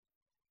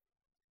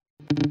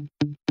Hey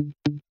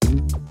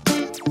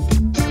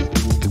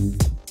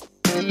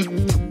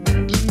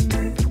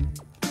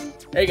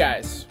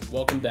guys,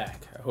 welcome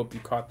back. I hope you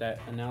caught that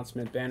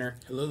announcement banner.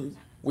 Hello.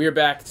 We are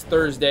back. It's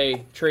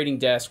Thursday, Trading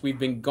Desk. We've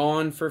been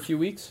gone for a few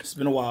weeks. It's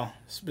been a while.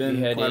 It's been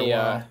We had quite a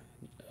while.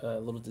 a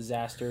little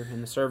disaster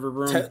in the server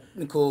room.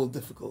 Technical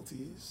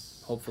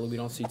difficulties. Hopefully we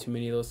don't see too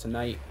many of those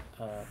tonight.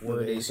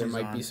 Word The is there AC's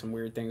might on. be some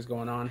weird things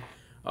going on.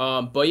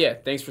 But yeah,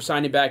 thanks for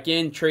signing back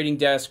in. Trading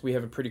Desk, we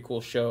have a pretty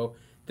cool show.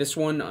 This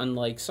one,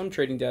 unlike some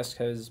Trading Desk,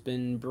 has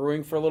been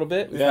brewing for a little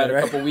bit. We've had a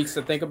couple weeks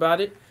to think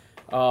about it.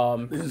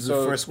 This is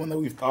the first one that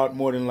we've thought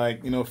more than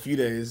a few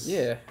days.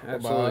 Yeah,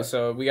 absolutely. about.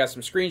 So we got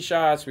some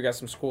screenshots. We got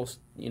some cool,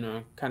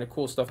 kind of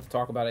cool stuff to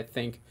talk about, I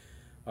think.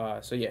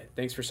 So yeah,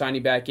 thanks for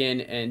signing back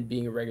in and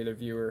being a regular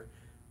viewer.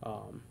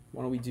 Why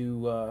don't we do,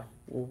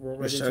 we'll roll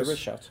right into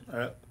wrist shots. All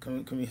right,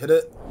 can we hit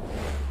it?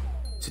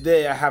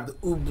 Today I have the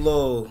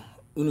Hublot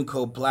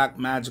Unico Black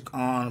Magic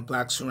on,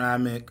 Black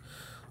Ceramic.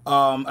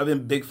 I've been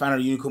a big fan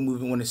of the Unico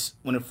movement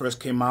when it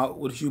first came out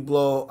with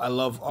Hublot. I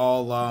love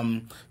all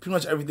pretty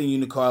much everything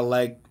Unico I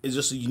like. It's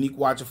just a unique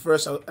watch. At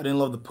first, I didn't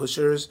love the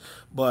pushers,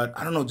 but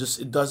I don't know,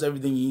 just it does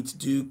everything you need to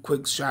do.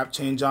 Quick strap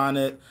change on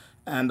it,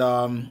 and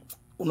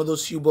one of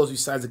those Hublots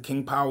besides the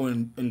King Power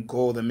in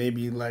gold that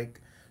maybe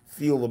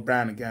feel the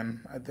brand again.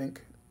 I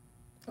think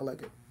I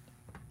like it.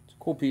 It's a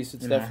cool piece.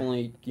 It's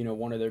definitely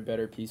one of their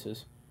better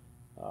pieces.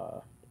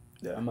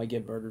 Yeah. I might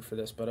get murdered for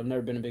this, but I've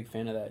never been a big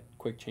fan of that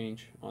quick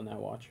change on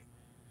that watch.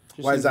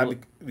 Just Why is that?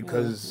 seems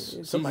Because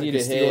it's somebody easy can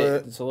to steal hit.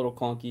 it. It's a little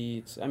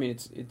clunky.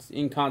 It's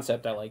in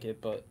concept. I like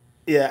it, but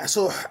Yeah,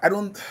 so I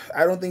don't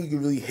think you can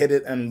really hit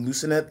it and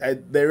loosen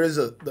it. There is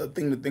a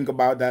thing to think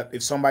about that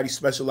if somebody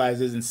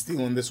specializes in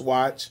stealing this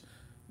watch,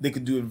 they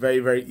could do it very,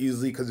 very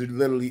easily because it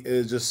literally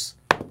is just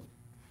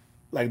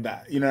like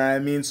that. You know what I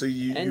mean? So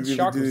you really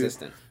shock do,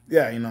 resistant.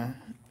 Yeah,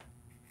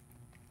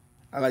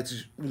 I like to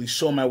really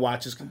show my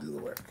watches can do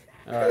the work.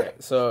 All right,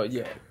 so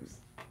yeah,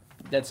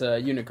 that's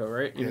a Unico,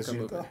 right? Yes, Unico.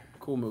 Movement.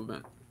 Cool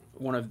movement.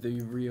 One of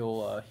the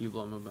real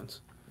Hublot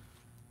movements.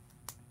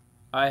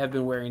 I have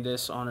been wearing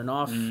this on and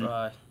off.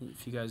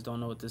 If you guys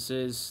don't know what this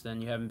is,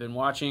 then you haven't been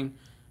watching.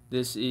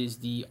 This is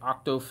the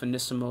Octo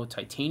Finissimo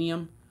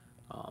Titanium,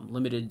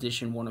 limited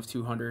edition, 1 of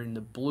 200 in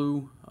the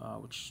blue,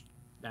 which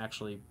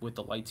actually with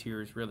the lights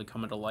here is really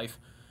coming to life.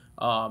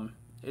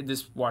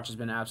 This watch has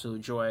been an absolute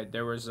joy.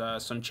 There was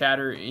some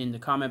chatter in the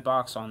comment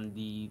box on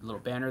the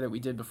little banner that we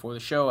did before the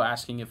show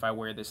asking if I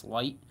wear this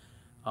light.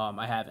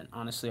 I haven't.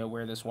 Honestly, I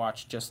wear this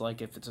watch just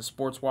like if it's a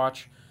sports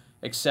watch,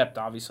 except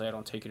obviously I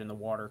don't take it in the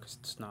water because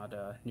it's not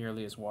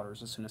nearly as water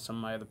resistant as some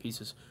of my other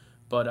pieces.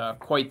 But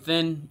quite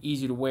thin,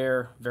 easy to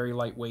wear, very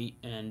lightweight,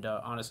 and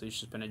honestly, it's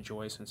just been a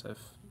joy since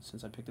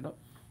I picked it up.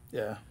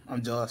 Yeah,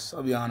 I'm jealous.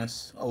 I'll be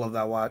honest. I love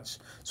that watch,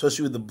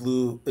 especially with the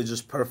blue. It's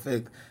just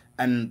perfect.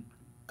 And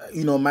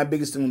my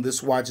biggest thing with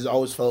this watch is I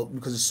always felt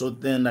because it's so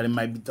thin that it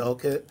might be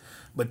delicate.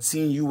 But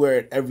seeing you wear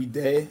it every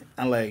day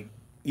and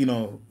you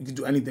can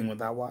do anything with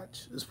that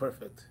watch. It's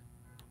perfect.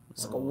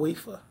 It's like a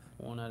wafer.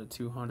 1 out of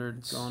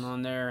 200 going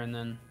on there, and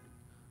then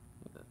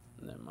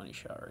that money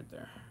shot right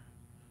there.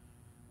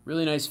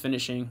 Really nice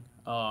finishing.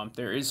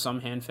 There is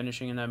some hand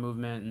finishing in that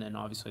movement, and then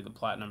obviously the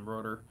platinum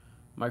rotor,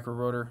 micro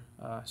rotor.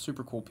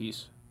 Super cool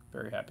piece.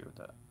 Very happy with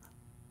that.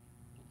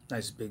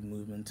 Nice big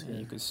movement too. And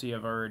you can see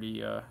I've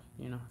already, I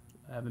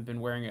haven't been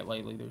wearing it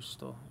lately. There's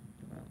still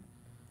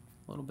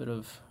a little bit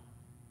of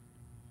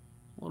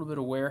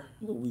wear,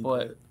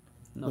 but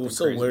nothing it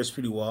still crazy. wears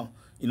pretty well.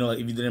 If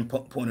you didn't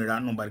point it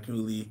out, nobody can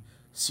really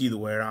see the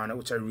wear on it,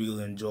 which I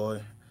really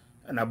enjoy.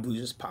 And that blue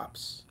just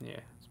pops. Yeah.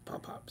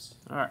 Pops.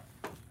 All right.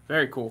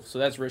 Very cool. So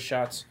that's wrist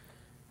shots.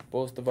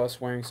 Both of us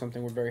wearing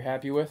something we're very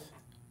happy with.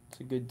 It's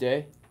a good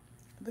day.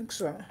 I think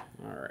so.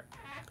 All right.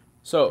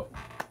 So,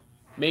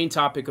 main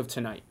topic of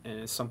tonight, and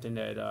it's something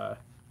that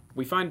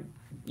we find,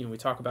 we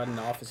talk about in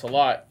the office a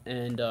lot,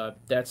 and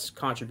that's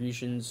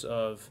contributions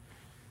of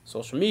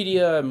social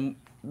media.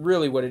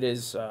 Really what it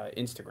is,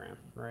 Instagram,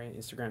 right?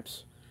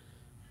 Instagram's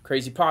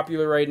crazy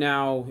popular right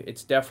now.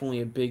 It's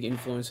definitely a big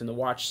influence in the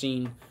watch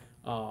scene.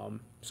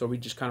 So we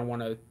just kind of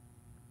want to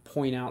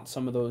point out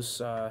some of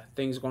those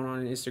things going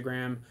on in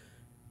Instagram,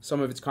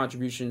 some of its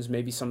contributions,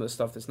 maybe some of the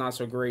stuff that's not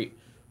so great.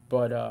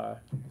 But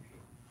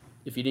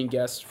if you didn't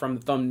guess from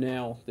the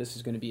thumbnail, this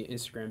is going to be an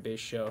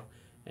Instagram-based show.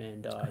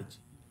 And IG.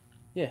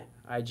 Yeah,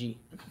 IG.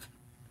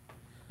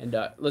 And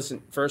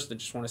listen, first I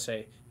just want to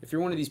say, if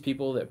you're one of these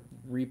people that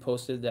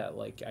reposted that,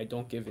 I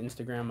don't give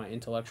Instagram my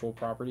intellectual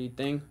property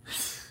thing,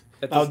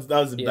 that was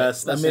the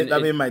best. Listen,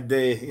 that made my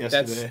day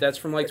yesterday. That's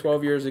from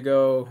 12 years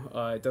ago.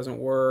 It doesn't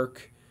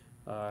work.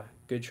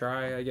 Good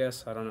try, I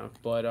guess. I don't know.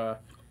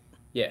 But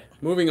yeah,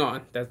 moving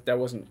on. That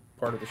wasn't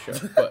part of the show.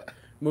 But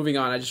moving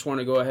on, I just want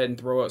to go ahead and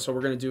throw out. So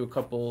we're going to do a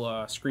couple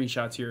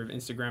screenshots here of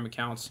Instagram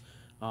accounts.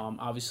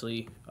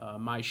 Obviously,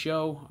 my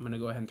show. I'm going to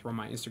go ahead and throw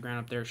my Instagram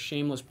up there.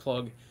 Shameless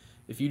plug.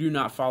 If you do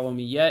not follow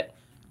me yet,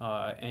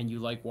 and you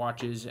like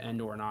watches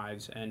and or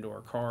knives and or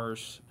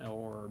cars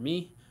or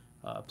me,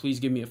 please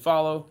give me a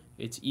follow.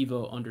 It's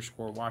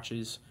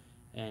Evo_watches.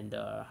 And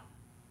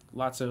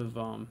lots of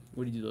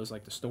what do you do those,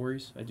 like the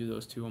stories? I do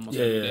those too almost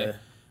Yeah, every yeah. day.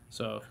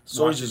 So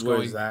Stories is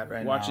where it's at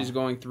right now. watches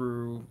going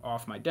through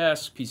off my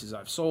desk, pieces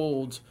I've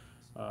sold,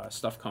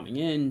 stuff coming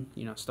in,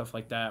 stuff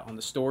like that on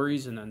the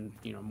stories, and then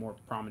more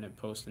prominent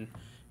posts. And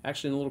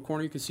actually, in the little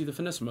corner, you can see the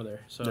Finissimo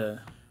there. So. Yeah.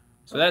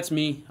 So that's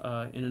me,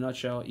 in a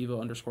nutshell,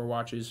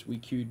 Evo_watches. We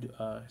queued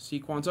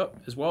Sequans up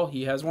as well.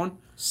 He has one.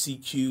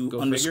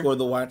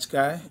 CQ_the watch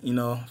guy.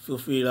 Feel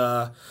free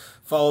to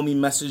follow me,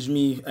 message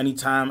me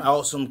anytime. I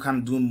also am kind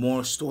of doing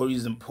more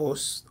stories and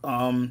posts.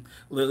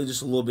 Lately,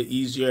 just a little bit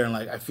easier. And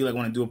I feel like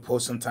when I do a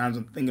post, sometimes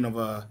I'm thinking of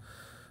a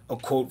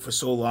quote for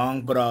so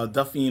long. But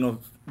definitely,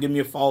 give me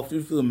a follow.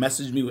 Feel free to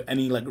message me with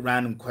any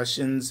random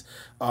questions.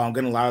 I'm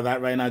getting a lot of that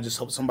right now. Just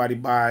help somebody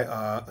buy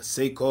a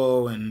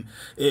Seiko, and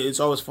it's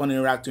always fun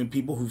interacting with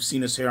people who've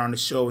seen us here on the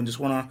show and just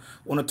wanna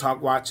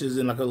talk watches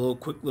in a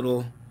quick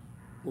little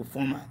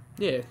format.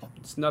 Yeah,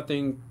 it's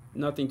nothing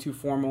too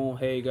formal.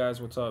 Hey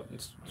guys, what's up?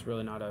 It's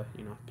really not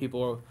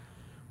people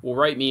will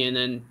write me, and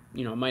then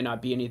it might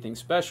not be anything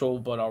special,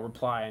 but I'll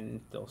reply and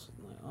they'll say,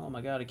 oh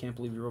my god, I can't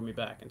believe you wrote me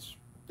back. It's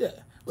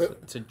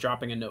a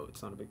dropping a note.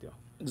 It's not a big deal.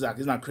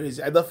 Exactly, it's not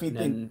crazy. I definitely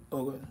think.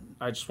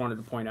 I just wanted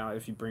to point out,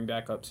 if you bring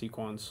back up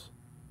Sequans,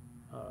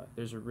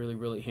 there's a really,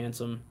 really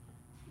handsome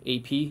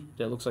AP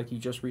that looks like you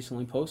just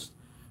recently posted.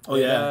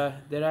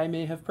 That I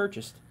may have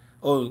purchased.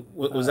 Oh,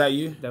 was that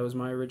you? That was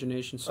my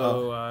origination.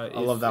 So I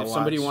love that watch. If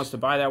somebody wants to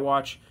buy that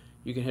watch,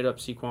 you can hit up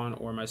Sequan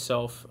or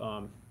myself.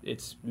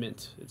 It's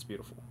mint. It's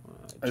beautiful.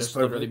 Just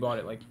literally bought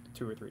it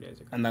 2 or 3 days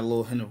ago. And that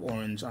little hint of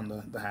orange on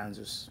the hands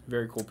is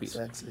very cool piece.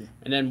 Sexy.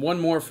 And then one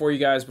more for you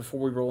guys before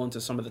we roll into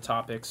some of the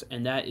topics,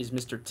 and that is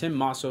Mr. Tim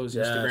Masso's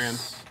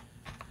Instagram.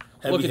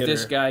 Heavy Look at hitter.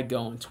 this guy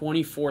going.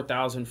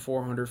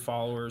 24,400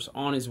 followers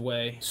on his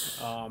way.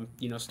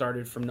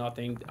 Started from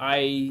nothing.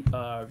 I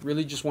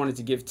really just wanted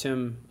to give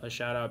Tim a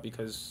shout out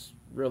because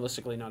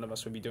realistically none of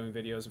us would be doing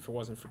videos if it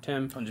wasn't for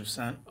Tim.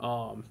 100%.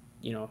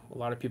 A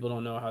lot of people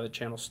don't know how the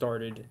channel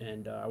started,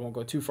 and I won't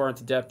go too far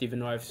into depth, even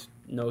though I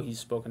know he's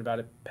spoken about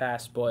it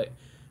past. But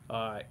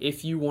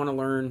if you want to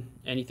learn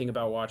anything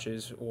about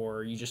watches,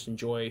 or you just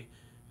enjoy,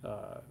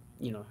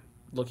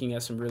 looking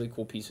at some really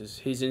cool pieces,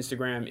 his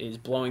Instagram is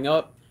blowing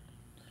up,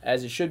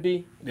 as it should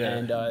be. Yeah.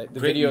 And the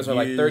videos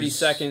are 30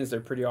 seconds.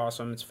 They're pretty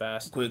awesome. It's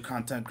fast. Great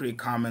content, great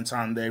comments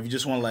on there. If you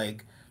just want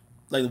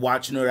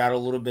watch nerd out a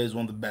little bit, is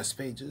one of the best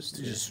pages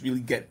to just really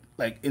get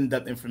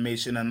in-depth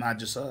information and not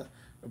just a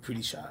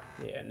pretty shot.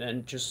 Yeah, and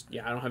then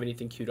I don't have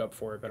anything queued up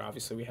for it, but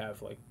obviously we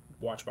have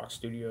Watchbox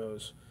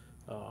Studios.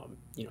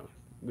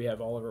 We have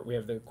we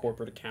have the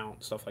corporate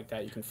account, stuff like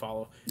that you can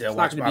follow. Yeah, it's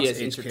not going to be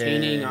as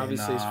entertaining,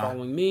 obviously, as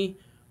following me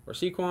or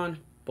Sequan,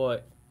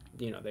 but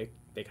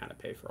they kind of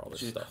pay for all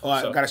this stuff. Oh,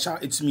 I got a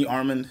shout. It's me,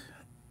 Armand.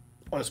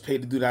 I was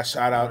paid to do that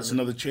shout out. It's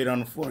another trader on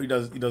the floor. He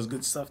does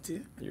good stuff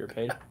too. You were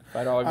paid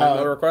 $5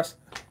 no request.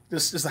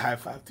 Just a high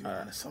five, to be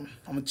honest.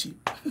 I'm a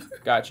cheap.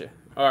 Gotcha.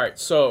 All right,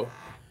 so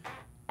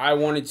I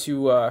wanted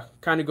to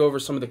kind of go over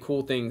some of the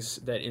cool things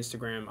that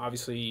Instagram.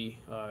 Obviously,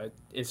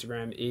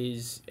 Instagram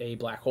is a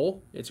black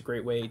hole. It's a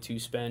great way to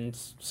spend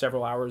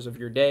several hours of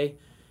your day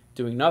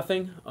doing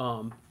nothing.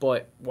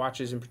 But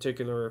watches in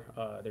particular,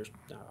 there's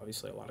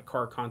obviously a lot of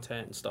car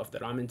content and stuff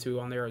that I'm into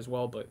on there as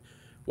well. But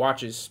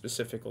watches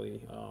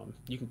specifically,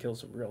 you can kill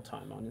some real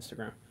time on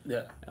Instagram.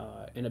 Yeah.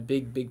 And a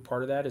big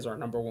part of that is our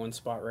number one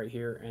spot right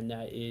here, and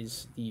that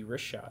is the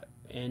wrist shot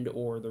and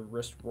or the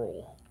wrist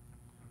roll.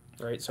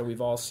 Right, so we've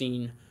all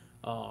seen,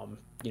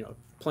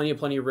 plenty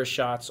of wrist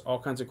shots, all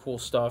kinds of cool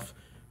stuff.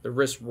 The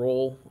wrist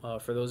roll,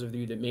 for those of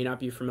you that may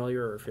not be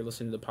familiar, or if you're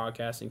listening to the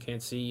podcast and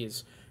can't see,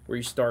 is where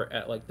you start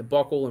at the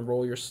buckle and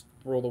roll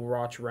the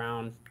watch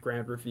around,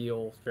 grand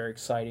reveal, very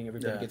exciting.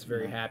 Everybody gets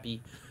very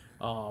happy.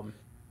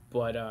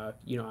 But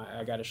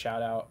I got to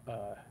shout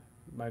out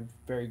my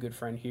very good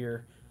friend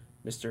here,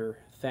 Mr.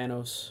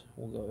 Thanos.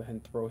 We'll go ahead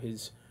and throw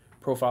his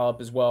profile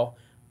up as well.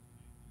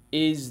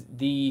 Is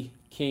the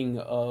king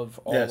of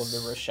all of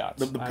the wrist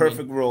shots. The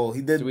perfect roll.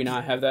 He did. Do we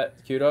not have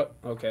that queued up?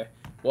 Okay.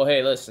 Well,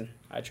 hey, listen,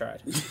 I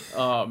tried. It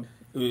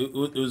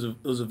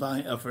was a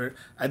valiant effort.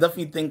 I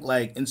definitely think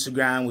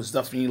Instagram was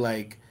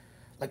definitely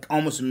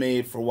almost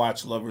made for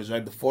watch lovers,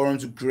 right? The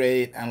forums were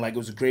great, and it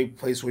was a great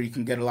place where you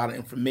can get a lot of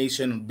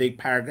information and big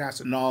paragraphs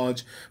of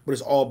knowledge. But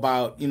it's all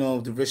about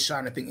the wrist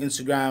shot. I think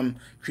Instagram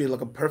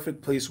created a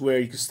perfect place where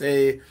you can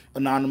stay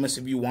anonymous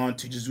if you want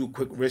to, just do a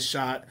quick wrist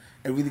shot,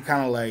 and really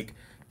kind of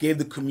gave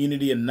the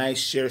community a nice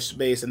share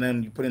space, and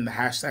then you put in the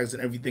hashtags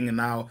and everything, and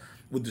now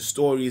with the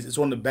stories, it's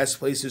one of the best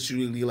places to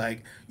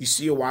really you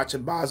see a watch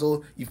at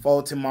Basel, you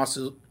follow Tim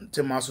Masso's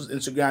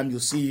Instagram,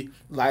 you'll see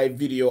live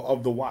video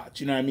of the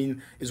watch. You know what I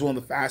mean? It's one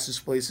of the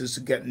fastest places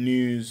to get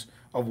news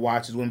of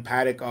watches. When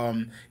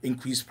Patek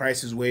increased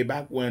prices way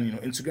back when,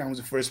 Instagram was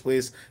the first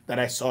place that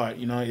I saw it.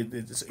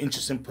 It's an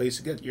interesting place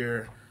to get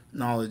your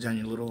knowledge on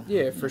your little...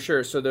 Yeah, for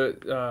sure. So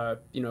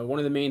one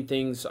of the main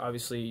things,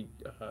 obviously,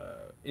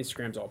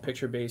 Instagram's all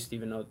picture-based,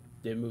 even though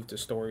they moved to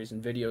stories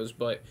and videos,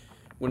 but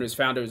when it was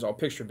founded, it was all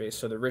picture-based,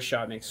 so the wrist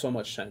shot makes so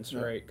much sense,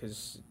 right?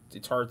 Because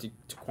it's hard to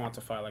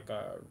quantify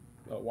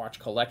a watch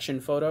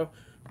collection photo,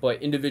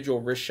 But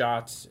individual wrist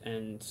shots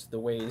and the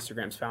way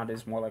Instagram's found it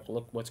is more like,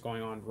 look what's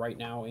going on right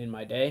now in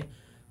my day.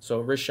 So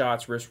wrist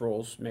shots, wrist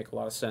rolls make a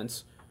lot of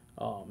sense,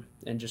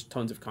 and just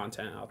tons of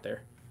content out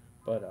there.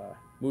 But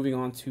moving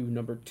on to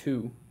number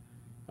 2,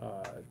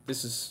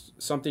 this is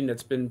something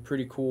that's been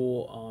pretty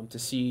cool to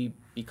see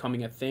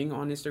becoming a thing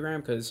on Instagram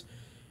because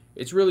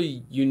it's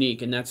really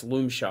unique, and that's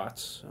loom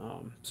shots.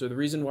 So the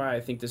reason why I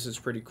think this is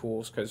pretty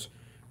cool is because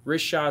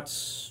wrist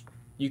shots,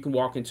 you can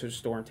walk into a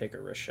store and take a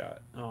wrist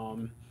shot.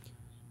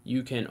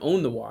 You can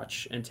own the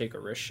watch and take a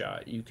wrist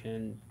shot. You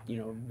can,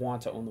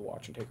 want to own the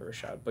watch and take a wrist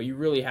shot. But you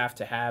really have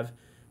to have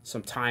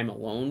some time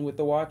alone with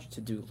the watch to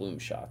do loom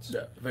shots.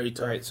 Yeah, very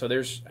tough. Right, so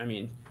this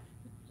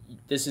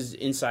is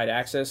inside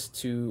access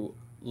to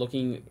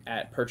looking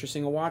at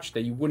purchasing a watch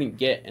that you wouldn't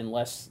get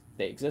unless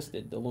they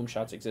existed. The loom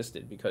shots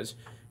existed because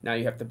now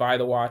you have to buy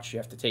the watch, you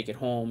have to take it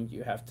home,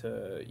 you have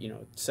to,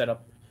 set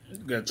up,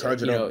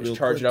 charge it up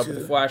with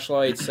the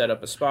flashlight, set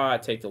up a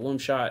spot, take the loom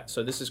shot.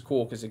 So this is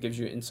cool because it gives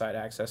you inside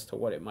access to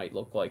what it might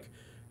look like,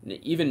 and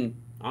even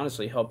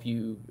honestly help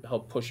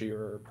push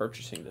your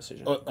purchasing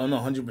decision. Oh no,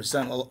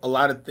 100%. A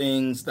lot of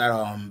things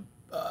that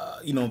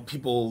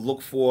people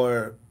look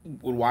for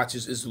with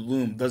watches is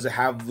loom. Does it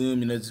have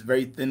loom? It's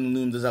very thin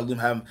loom. Does that loom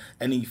have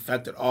any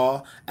effect at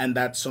all? And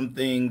that's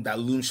something that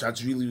loom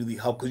shots really, really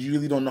help because you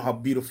really don't know how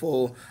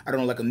beautiful,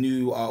 like a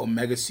new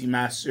Omega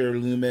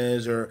Seamaster loom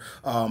is, or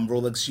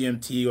Rolex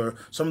GMT, or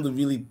some of the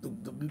really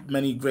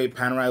many great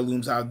Panerai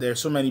looms out there.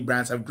 So many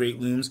brands have great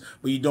looms,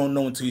 but you don't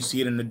know until you see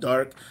it in the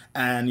dark.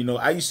 And,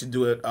 I used to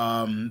do it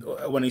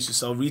when I used to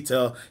sell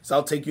retail. So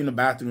I'll take you in the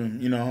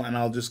bathroom, and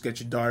I'll just get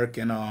you dark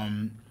and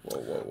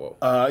Whoa.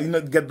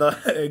 Get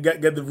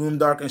the room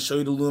dark and show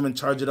you the loom and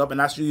charge it up, and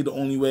that's really the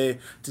only way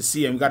to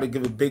see it. We got to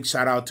give a big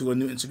shout out to a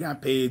new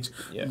Instagram page,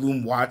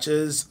 Loom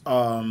Watches.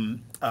 Really,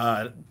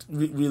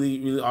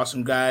 really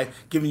awesome guy,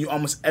 giving you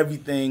almost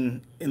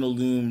everything in a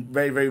loom.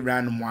 Very, very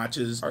random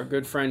watches. Our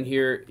good friend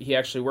here, he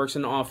actually works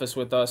in the office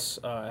with us.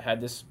 Had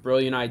this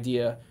brilliant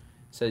idea.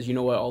 Says, you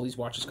know what? All these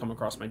watches come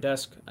across my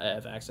desk. I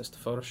have access to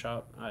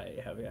Photoshop.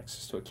 I have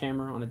access to a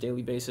camera on a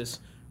daily basis.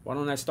 Why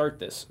don't I start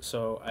this?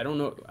 So I don't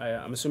know.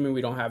 I'm assuming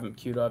we don't have them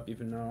queued up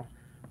even now,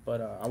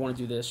 but I want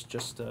to do this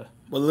just to.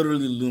 Well,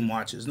 literally loom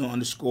watches, no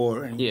underscore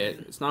or anything.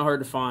 Yeah, it's not hard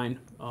to find,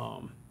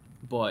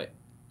 but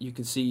you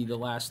can see the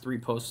last 3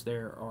 posts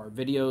there are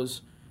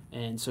videos,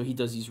 and so he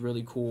does these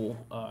really cool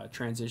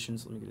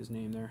transitions. Let me get his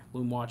name there.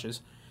 Loom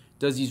Watches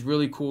does these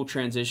really cool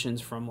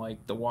transitions from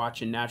like the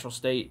watch in natural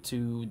state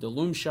to the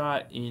loom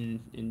shot in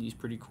these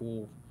pretty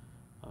cool.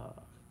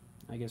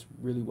 I guess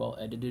really well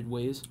edited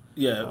ways.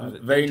 Yeah,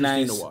 very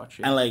nice to watch.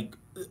 Yeah. And like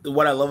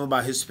what I love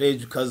about his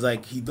page, because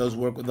like he does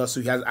work with us, so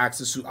he has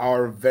access to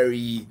our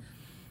very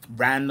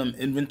random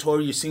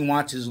inventory. You're seeing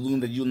watches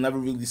loom that you'll never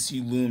really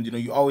see loomed.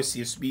 You always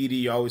see a Speedy,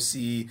 you always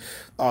see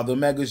the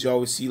Omegas, you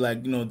always see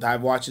like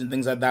dive watches and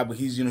things like that. But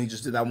he's he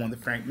just did that one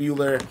with Frank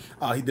Mueller.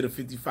 He did a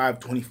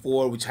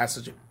 5524, which has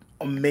such an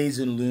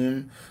amazing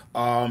loom.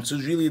 So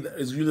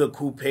it's really a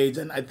cool page,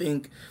 and I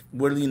think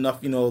weirdly enough,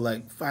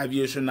 like 5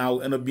 years from now,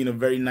 will end up being a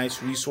very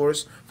nice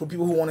resource for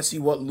people who want to see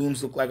what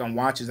looms look like on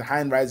watches. And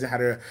High and Rising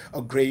had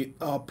a great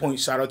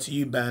point. Shout out to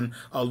you, Ben.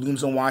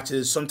 Looms on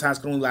watches sometimes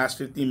can only last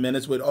 15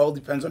 minutes, but it all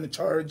depends on the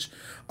charge,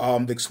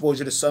 the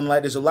exposure to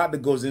sunlight. There's a lot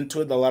that goes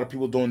into it that a lot of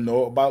people don't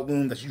know about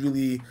loom. That you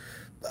really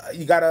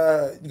you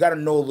gotta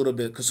know a little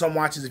bit, because some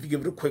watches, if you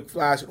give it a quick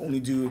flash, it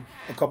only do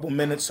a couple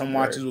minutes. Some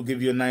watches will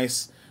give you a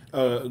nice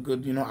a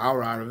good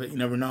hour out of it. You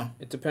never know.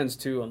 It depends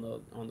too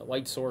on the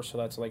light source. So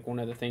that's like one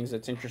of the things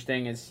that's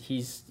interesting is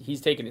he's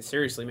taking it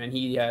seriously, man.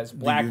 He has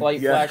black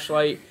light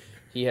flashlight.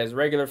 He has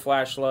regular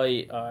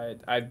flashlight.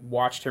 I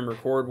watched him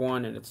record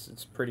one, and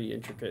it's pretty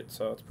intricate.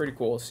 So it's pretty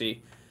cool to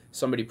see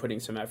somebody putting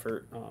some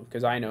effort.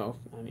 Because I know,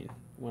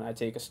 when I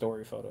take a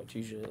story photo, it's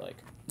usually like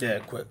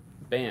quick.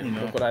 Bam!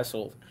 Look what I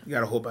sold. You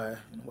gotta hope I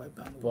wipe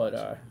down.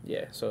 But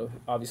so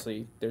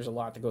obviously there's a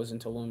lot that goes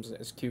into looms,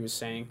 as Q was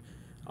saying.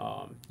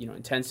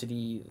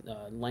 Intensity,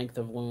 length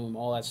of loom,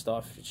 all that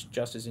stuff. It's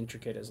just as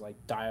intricate as like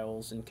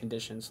dials and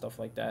conditions, stuff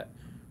like that.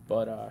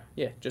 But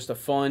just a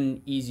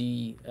fun,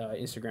 easy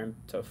Instagram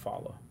to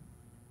follow.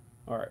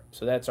 All right,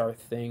 so that's our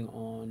thing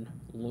on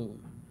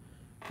loom.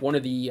 One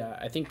of the,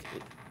 I think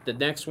the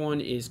next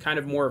one is kind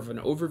of more of an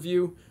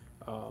overview.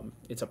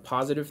 It's a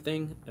positive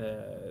thing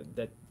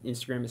that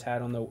Instagram has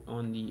had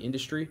on the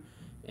industry,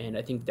 and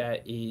I think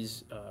that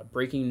is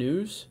breaking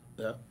news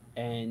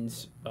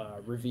and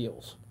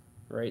reveals.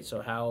 Right,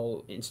 so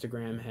how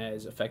Instagram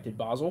has affected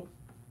Basel,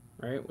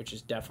 right, which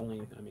is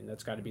definitely,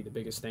 that's got to be the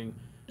biggest thing.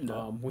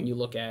 When you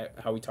look at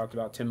how we talked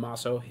about Tim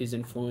Masso, his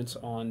influence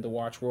on the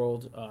watch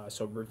world,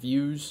 so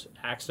reviews,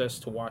 access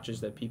to watches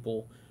that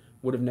people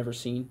would have never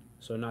seen,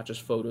 so not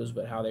just photos,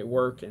 but how they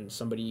work, and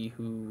somebody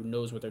who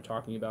knows what they're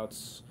talking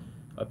about's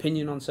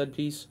opinion on said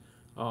piece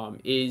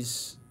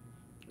is,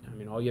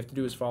 all you have to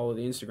do is follow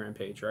the Instagram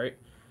page, right?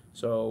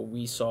 So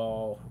we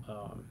saw...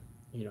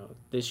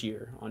 this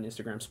year on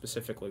Instagram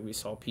specifically, we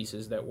saw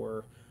pieces that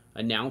were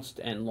announced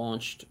and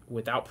launched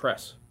without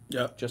press.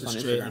 Yep, just on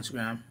straight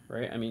Instagram,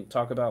 right? I mean,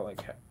 talk about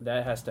like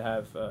that has to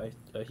have a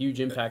huge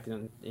impact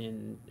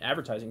in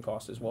advertising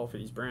costs as well for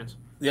these brands.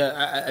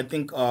 Yeah, I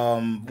think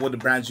what the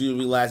brands really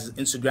realize is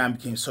Instagram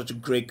became such a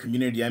great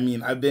community. I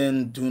mean, I've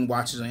been doing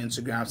watches on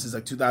Instagram since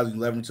like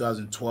 2011,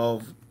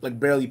 2012, like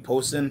barely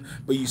posting.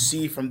 But you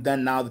see from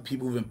then now the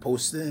people who've been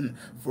posting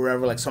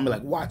forever, like somebody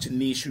like Watch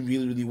Niche who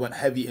really went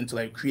heavy into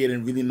like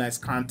creating really nice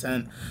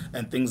content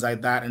and things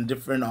like that, and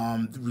different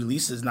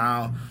releases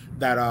now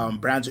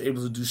that brands are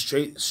able to do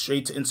straight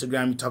to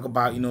Instagram. You talk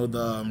about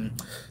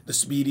the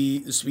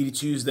Speedy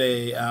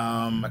Tuesday.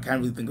 I can't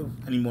really think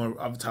of any more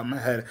off the top of my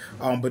head.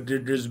 But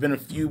there's been a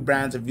few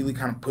brands that really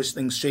kind of push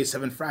things straight.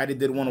 Seven Friday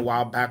did one a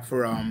while back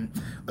for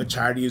a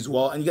charity as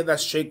well, and you get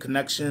that straight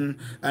connection,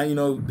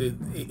 and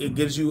it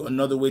gives you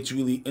another way to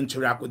really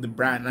interact with the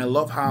brand. And I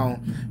love how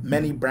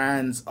many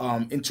brands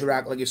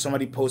interact. Like if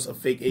somebody posts a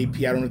fake AP,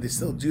 I don't know if they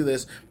still do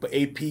this, but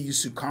AP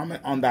used to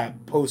comment on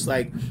that post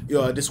like,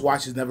 this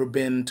watch has never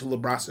been to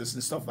Lebrasis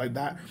and stuff like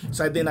that.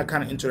 So I think that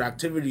kind of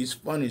interactivity is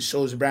fun. It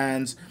shows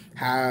brands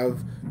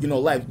have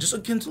life, just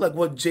akin to like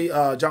what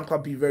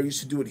Jean-Claude Biver used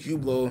to do at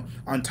Hublot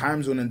on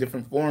Timezone and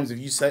different forums. If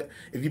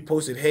you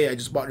posted, hey, I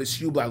just bought this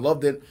Hublot, I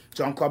loved it,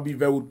 Jean-Claude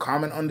Biver would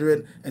comment under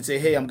it and say,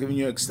 hey, I'm giving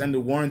you an extended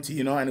warranty,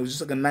 and it was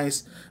just like a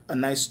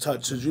nice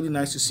touch. So it's really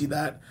nice to see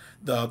that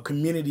the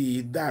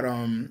community that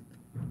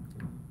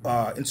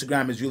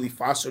Instagram has really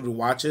fostered with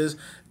watches.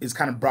 It's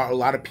kind of brought a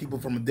lot of people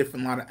from a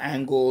lot of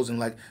angles, and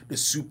like the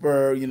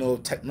super,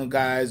 techno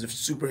guys, the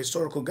super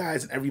historical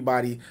guys, and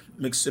everybody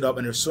mixed it up.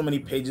 And there's so many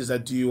pages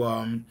that do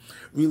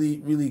really,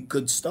 really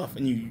good stuff.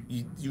 And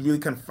you really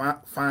can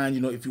find,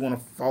 if you want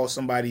to follow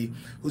somebody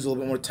who's a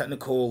little bit more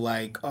technical,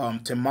 like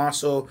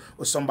Tommaso,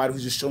 or somebody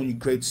who's just showing you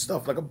great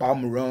stuff, like a Bob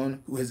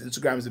Marone, who his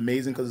Instagram is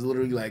amazing because it's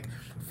literally like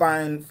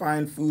fine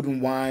food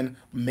and wine,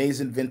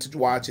 amazing vintage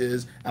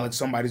watches, and like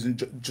somebody's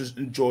just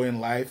enjoying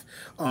life.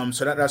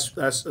 So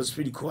that's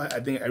pretty cool.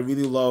 I think I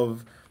really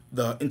love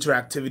the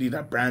interactivity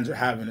that brands are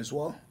having as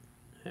well.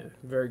 Yeah,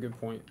 very good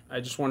point. I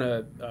just want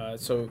to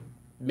so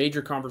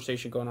major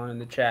conversation going on in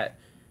the chat.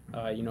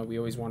 We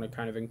always want to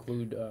kind of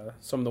include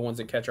some of the ones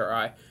that catch our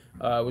eye.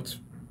 What's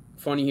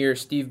funny here,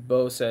 Steve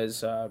Bow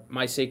says,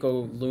 my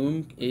Seiko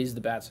Lume is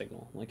the bat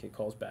signal, like it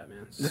calls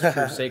Batman.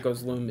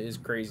 Seiko's Lume is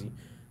crazy,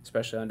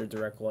 especially under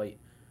direct light.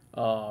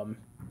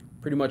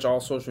 Pretty much all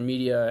social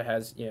media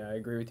has, I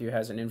agree with you,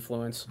 has an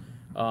influence.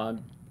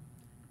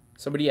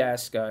 Somebody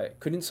asked,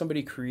 couldn't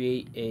somebody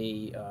create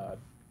a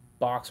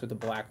box with a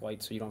black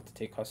light so you don't have to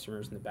take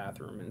customers in the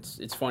bathroom? And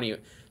it's funny.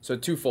 So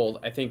twofold.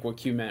 I think what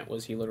Q meant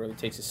was he literally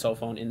takes his cell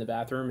phone in the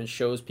bathroom and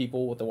shows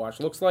people what the watch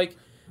looks like.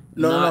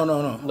 No.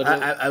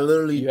 I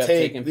literally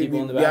take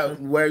people in the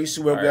bathroom. Where you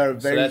see where we are a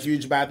very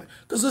huge bathroom.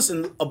 Because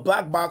listen, a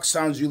black box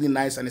sounds really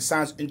nice and it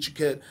sounds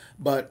intricate,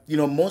 but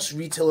most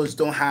retailers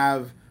don't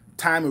have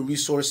time and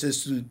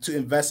resources to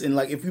invest in.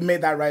 Like if we made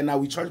that right now,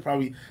 we charge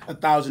probably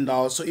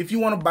 $1,000. So if you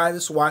want to buy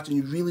this watch and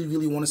you really,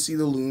 really want to see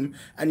the Lume,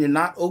 and you're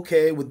not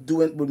okay with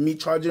me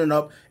charging it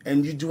up,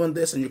 and you're doing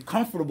this and you're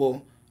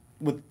comfortable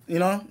with,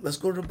 let's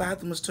go to the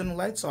bathroom, let's turn the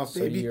lights off,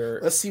 baby.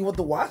 Let's see what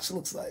the watch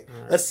looks like.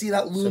 Right. Let's see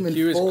that Lume in full.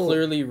 Q is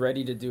clearly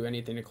ready to do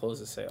anything to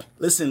close the sale.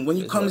 Listen, when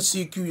you come to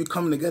CQ, you're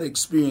coming to get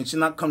experience. You're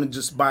not coming to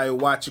just buy a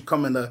watch. You're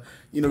coming to,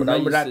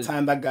 remember that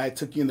time that guy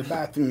took you in the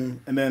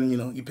bathroom and then,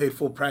 you paid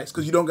full price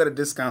because you don't get a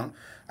discount.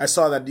 I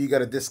saw that you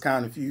got a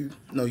discount if you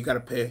got to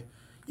pay.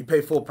 You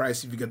pay full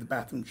price if you get the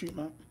bathroom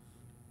treatment.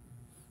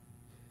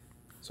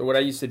 So what I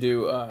used to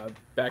do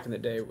back in the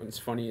day, what's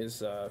funny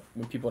is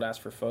when people would ask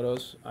for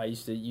photos, I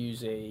used to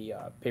use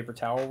a paper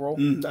towel roll.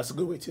 That's a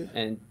good way too.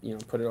 And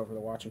put it over the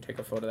watch and take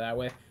a photo that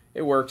way.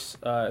 It works.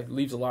 It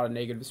leaves a lot of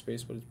negative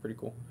space, but it's pretty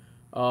cool.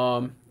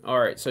 All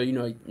right, so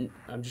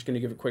I'm just gonna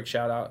give a quick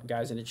shout out,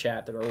 guys in the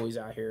chat that are always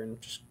out here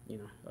and just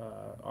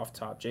off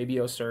top.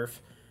 JBO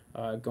Surf,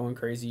 going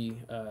crazy.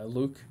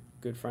 Luke,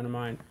 good friend of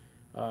mine.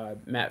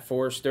 Matt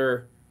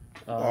Forrester.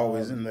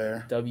 Always in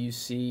there.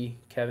 WC,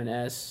 Kevin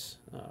S.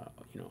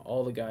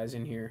 All the guys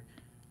in here.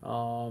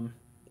 Going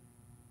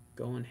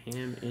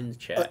ham in the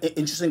chat.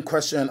 Interesting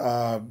question.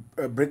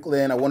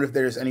 Bricklin, I wonder if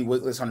there's any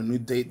waitlist on a new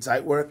date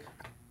Zeitwerk.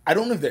 I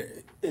don't know if there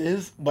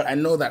is, but I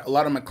know that a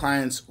lot of my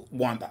clients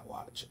want that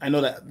watch. I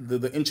know that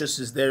the interest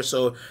is there.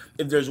 So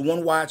if there's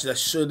one watch that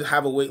should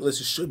have a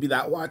waitlist, it should be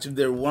that watch. If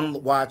there's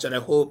one watch that I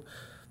hope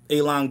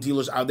A-Long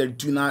dealers out there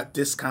do not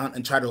discount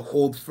and try to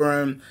hold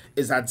firm,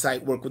 is that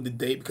Zeitwerk with the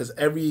date, because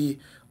every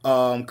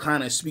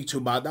client I speak to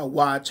about that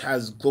watch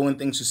has glowing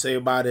things to say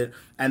about it,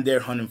 and they're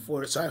hunting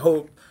for it. So I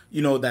hope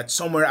that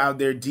somewhere out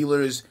there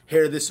dealers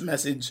hear this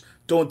message.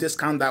 Don't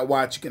discount that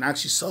watch. You can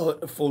actually sell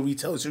it at full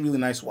retail. It's a really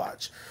nice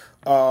watch.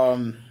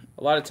 A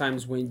lot of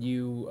times when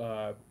you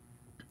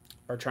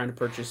are trying to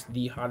purchase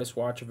the hottest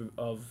watch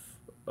of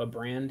a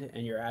brand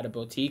and you're at a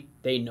boutique,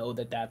 they know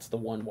that that's the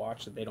one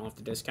watch that they don't have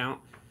to discount.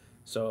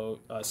 So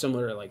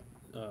similar to like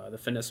the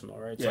Finissimo,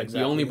 right? It's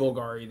the only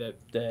Bulgari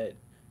that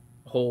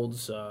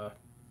holds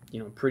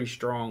pretty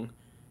strong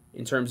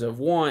in terms of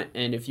want.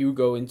 And if you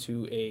go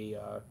into a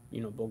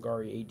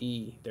Bulgari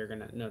AD, they're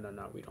gonna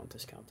no, we don't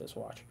discount this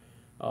watch.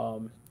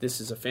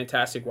 This is a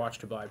fantastic watch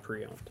to buy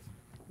pre-owned.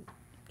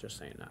 Just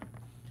saying that.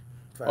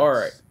 Facts. All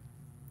right.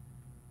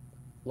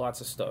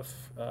 Lots of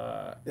stuff.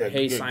 Yeah,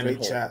 hey, good, Simon great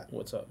Holt. chat.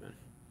 What's up,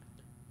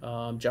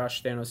 man?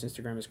 Josh Thanos'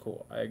 Instagram is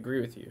cool. I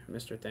agree with you,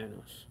 Mr.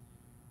 Thanos.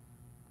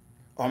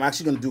 I'm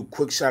actually going to do a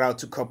quick shout out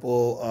to a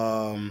couple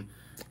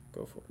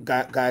Go for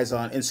it. guys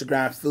on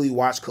Instagram. Philly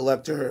Watch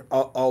Collector,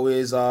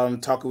 always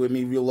talking with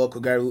me, real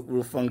local guy,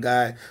 real fun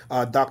guy.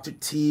 Dr.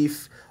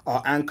 Teef,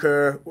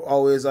 Anchor,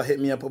 always hit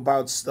me up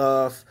about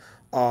stuff.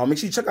 Make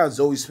sure you check out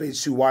Zoe's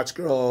page too, Watch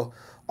Girl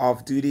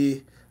Off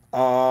Duty.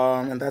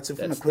 And that's it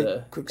from a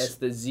quick. That's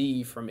the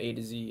Z from A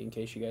to Z, in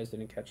case you guys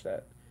didn't catch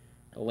that.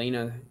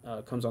 Elena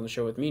comes on the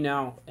show with me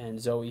now, and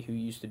Zoe, who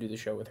used to do the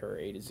show with her,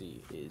 A to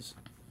Z, is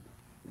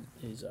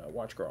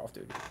Watch Girl Off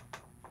Duty.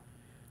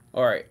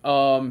 All right.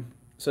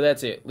 So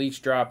that's it. Leaks,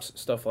 drops,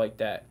 stuff like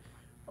that.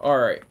 All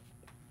right.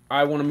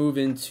 I want to move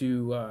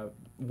into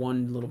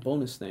one little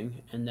bonus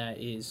thing, and that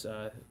is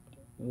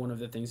one of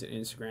the things that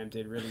Instagram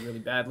did really, really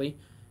badly,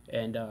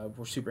 and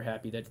we're super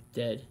happy that it's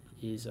dead.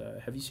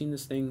 Have you seen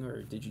this thing,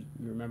 or did you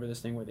remember this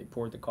thing where they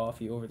poured the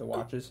coffee over the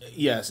watches?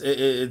 Yes,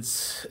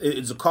 it's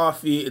a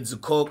coffee, it's a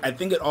Coke. I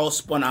think it all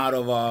spun out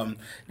of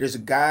there's a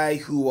guy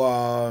who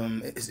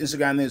his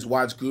Instagram name is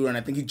Watch Guru, and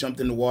I think he jumped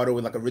in the water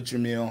with like a Richard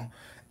Mille,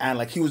 and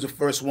like he was the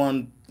first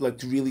one like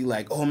to really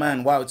like, oh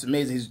man, wow, it's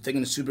amazing. He's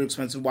taking a super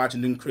expensive watch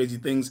and doing crazy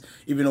things,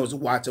 even though it's a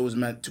watch that was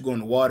meant to go in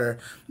the water.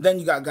 Then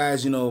you got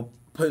guys,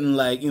 putting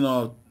like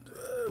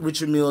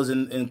Richard Milles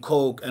and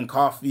Coke and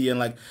coffee, and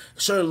like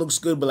sure it looks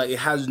good, but like it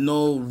has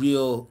no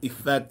real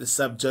effect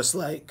except just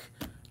like,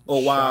 oh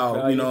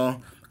wow,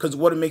 because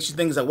what it makes you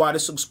think is like, wow,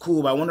 this looks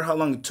cool, but I wonder how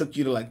long it took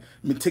you to like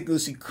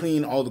meticulously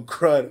clean all the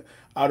crud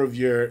out of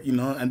your,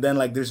 and then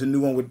like there's a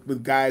new one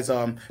with guys,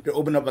 they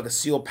open up like a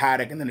seal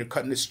paddock and then they're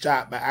cutting the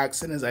strap by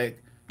accident. It's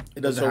like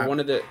it doesn't.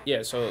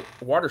 So so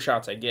water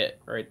shots I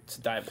get, right? It's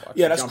a dive watch.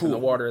 Yeah, that's jump cool. in the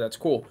water, that's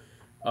cool.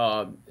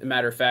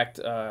 Matter of fact,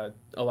 a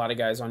lot of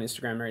guys on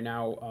Instagram right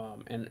now,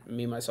 and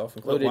me myself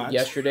included,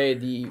 yesterday,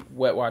 the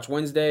Wet Watch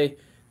Wednesday,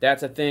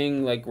 that's a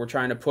thing like we're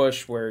trying to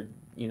push where,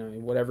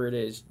 whatever it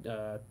is,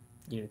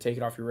 take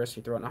it off your wrist,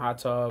 you throw it in a hot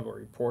tub or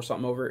you pour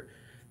something over it.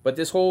 But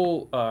this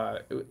whole,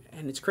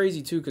 and it's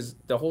crazy too, because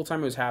the whole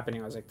time it was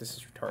happening, I was like, this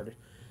is retarded.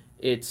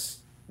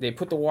 They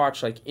put the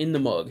watch like in the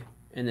mug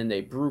and then they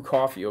brew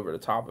coffee over the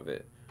top of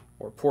it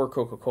or pour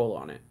Coca-Cola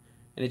on it.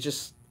 And it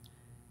just,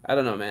 I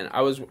don't know, man.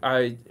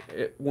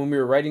 When we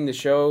were writing the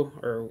show,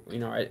 or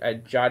I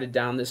jotted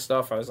down this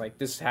stuff. I was like,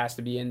 this has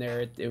to be in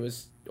there. It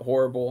was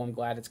horrible. I'm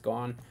glad it's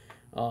gone.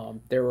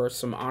 There were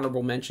some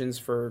honorable mentions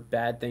for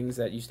bad things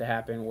that used to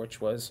happen,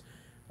 which was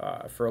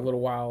for a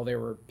little while there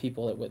were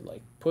people that would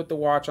like put the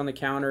watch on the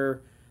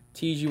counter,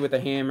 tease you with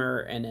a hammer,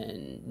 and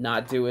then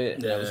not do it.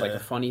 And that was like a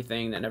funny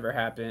thing that never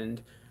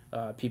happened.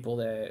 People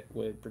that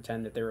would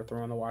pretend that they were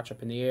throwing the watch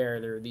up in the air.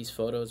 There were these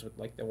photos with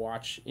like the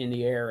watch in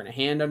the air and a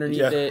hand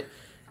underneath it.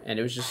 And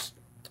it was just,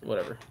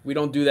 whatever. We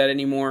don't do that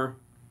anymore.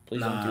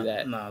 Please don't do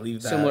that. Nah,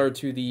 leave that. Similar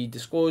to the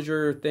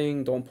disclosure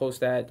thing, don't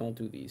post that. Don't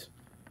do these.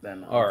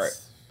 All right.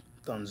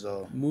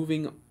 Dunzo.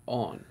 Moving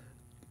on.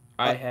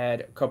 I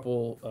had a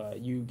couple,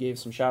 you gave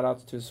some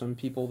shout-outs to some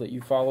people that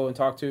you follow and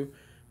talk to.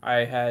 I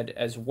had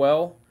as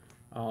well.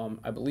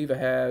 I believe I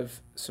have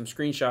some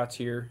screenshots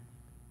here,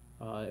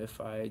 if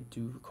I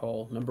do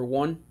recall. Number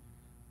one,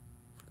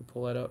 if I can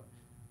pull that up.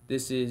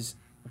 This is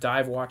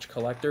Dive Watch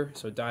Collector,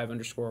 so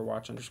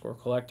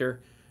dive_watch_collector.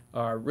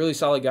 Really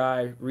solid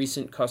guy,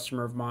 recent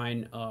customer of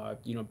mine. A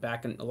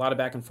lot of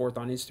back and forth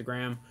on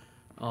Instagram.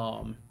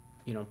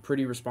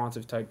 Pretty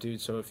responsive type dude.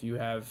 So if you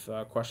have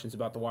questions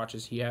about the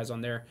watches he has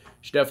on there, you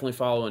should definitely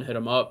follow and hit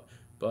him up.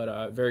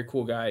 But very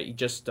cool guy. He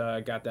just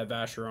got that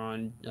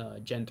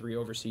Vacheron Gen 3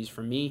 overseas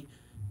from me,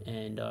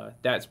 and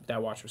that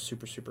watch was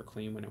super, super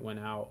clean when it went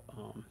out.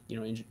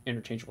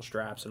 Interchangeable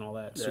straps and all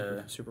that.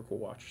 Super, super cool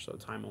watch. So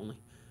time only.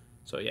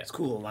 So yeah, it's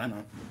cool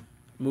lineup.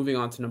 Moving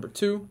on to number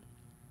 2.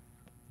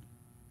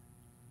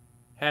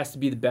 Has to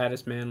be the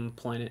baddest man on the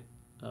planet.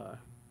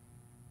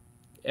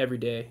 Every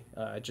day,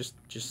 just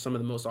some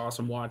of the most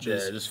awesome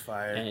watches. Yeah, just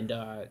fire. And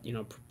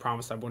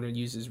promised I wouldn't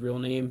use his real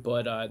name,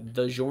 but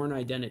the Journe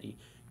Identity.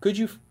 Could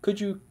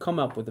you come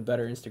up with a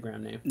better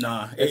Instagram name?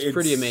 Nah, it's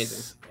pretty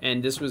amazing.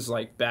 And this was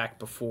like back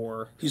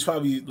before. He's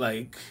probably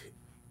like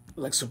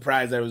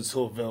surprised that it was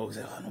so available. He's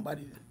like, oh,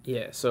 nobody.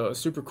 Yeah, so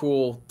super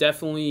cool.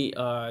 Definitely,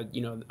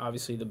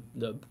 obviously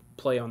the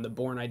play on the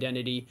Bourne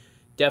Identity.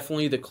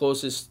 Definitely the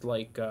closest,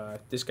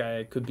 this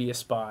guy could be a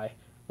spy,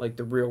 like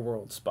the real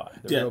world spy,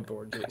 real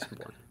world Jason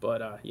Bourne.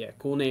 But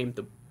cool name,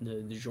 the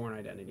Journe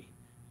Identity.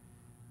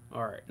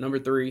 All right, number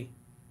 3.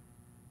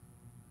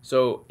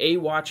 So a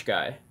watch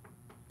guy,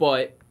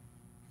 but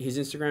his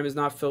Instagram is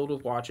not filled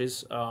with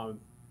watches.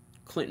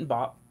 Clinton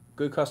Bop,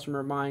 good customer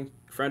of mine,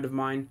 friend of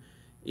mine,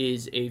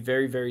 is a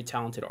very, very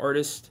talented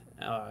artist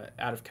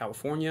out of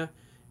California,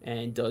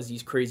 and does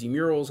these crazy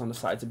murals on the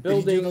sides of Did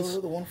he buildings.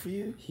 do the one for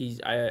you?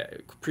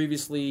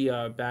 Previously,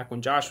 back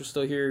when Josh was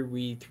still here,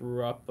 we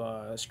threw up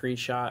a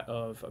screenshot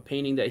of a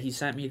painting that he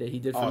sent me that he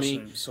did for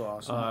me. So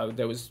awesome.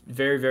 That was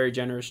very, very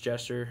generous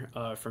gesture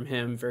from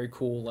him. Very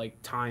cool,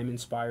 like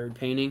time-inspired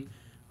painting,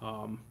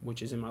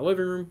 which is in my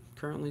living room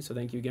currently. So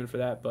thank you again for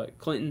that. But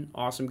Clinton,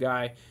 awesome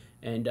guy,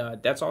 and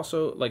that's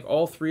also like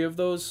all three of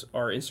those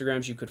are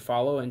Instagrams you could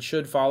follow and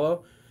should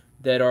follow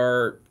that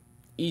are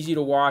easy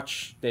to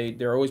watch.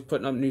 They're always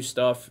putting up new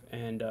stuff,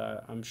 and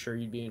I'm sure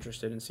you'd be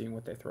interested in seeing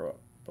what they throw up.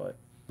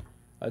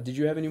 But did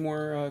you have any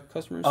more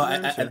customers?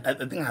 I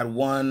think I had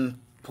one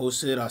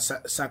posted.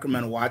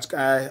 Sacramento Watch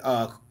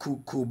Guy,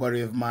 cool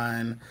buddy of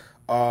mine.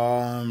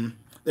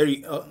 There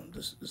you go.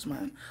 This is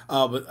mine.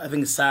 But I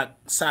think it's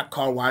Sac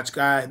Car Watch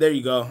Guy. There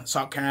you go.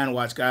 Sac Can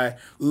Watch Guy.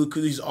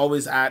 He's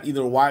always at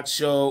either a watch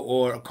show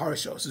or a car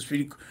show. So it's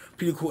pretty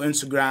cool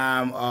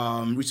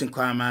Instagram. Recent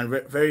client, man.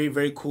 Very,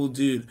 very cool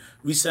dude.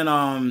 Recent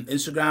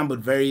Instagram, but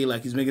very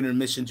like he's making it a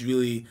mission to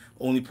really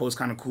only post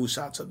kind of cool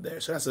shots up there.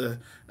 So that's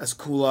a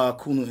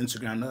cool new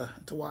Instagram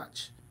to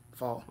watch.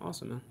 Follow.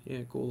 Awesome, man. Yeah,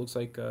 cool. Looks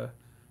like a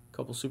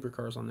couple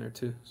supercars on there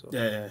too. So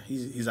yeah,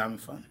 he's having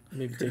fun.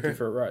 Maybe take you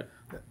for a ride.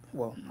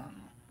 Well, no.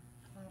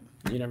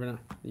 You never know.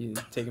 You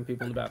taking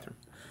people in the bathroom.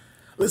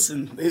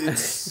 Listen,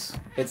 it's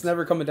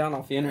never coming down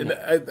off the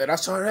internet.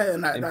 That's all right,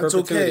 and that's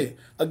okay.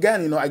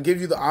 Again, I give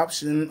you the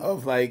option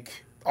of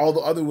like all the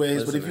other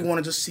ways, but if you want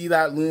to just see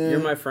that loom, you're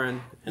my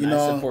friend, and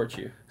I support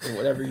you in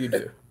whatever you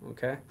do.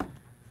 Okay.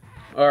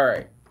 All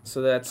right.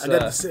 So that's. I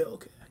get the sale.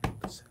 Okay.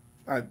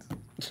 I get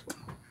the sale.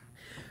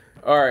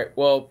 All right.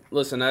 Well,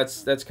 listen.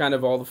 That's kind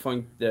of all the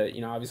fun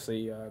that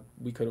obviously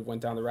we could have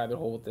went down the rabbit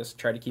hole with this.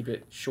 Try to keep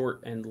it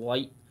short and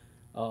light.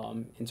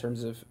 In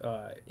terms of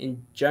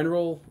in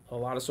general, a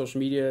lot of social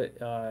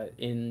media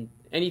in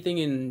anything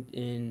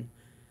in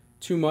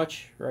too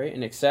much, right?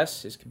 In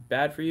excess is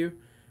bad for you.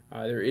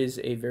 There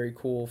is a very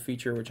cool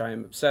feature which I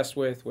am obsessed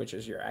with, which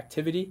is your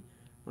activity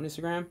on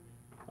Instagram.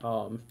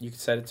 You can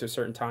set it to a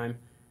certain time.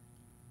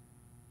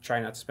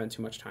 Try not to spend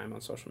too much time on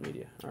social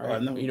media. All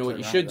right. What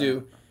you should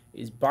do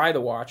is buy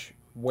the watch,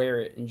 wear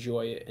it,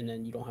 enjoy it, and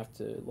then you don't have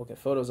to look at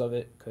photos of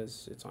it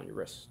because it's on your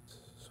wrist.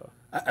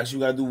 Actually,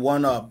 we got to do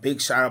one big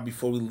shout out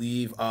before we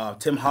leave.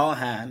 Tim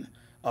Hollihan,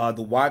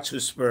 the Watch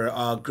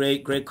Whisperer,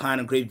 great client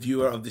and great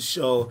viewer of the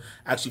show.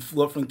 Actually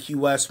flew up from Key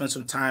West, spent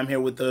some time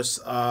here with us,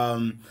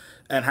 and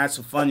had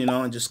some fun,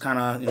 and just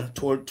kind of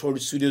toured the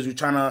studios. We're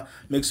trying to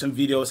make some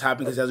videos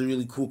happen because he has a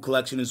really cool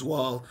collection as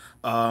well.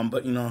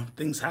 But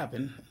things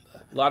happen.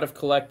 A lot of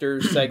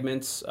collectors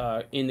segments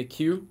in the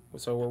queue,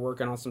 so we're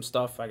working on some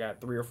stuff. I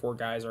got 3 or 4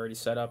 guys already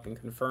set up and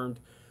confirmed.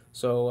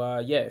 So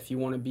if you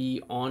want to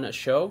be on a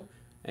show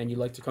and you'd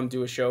like to come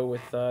do a show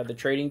with the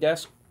trading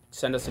desk,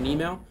 send us an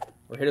email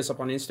or hit us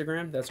up on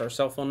Instagram. That's our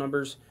cell phone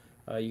numbers.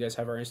 You guys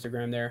have our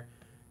Instagram there.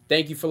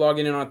 Thank you for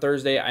logging in on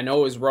Thursday. I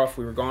know it was rough.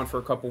 We were gone for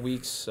a couple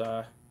weeks.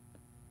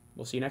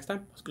 We'll see you next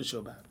time. It's a good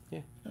show, Bad.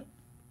 Yeah.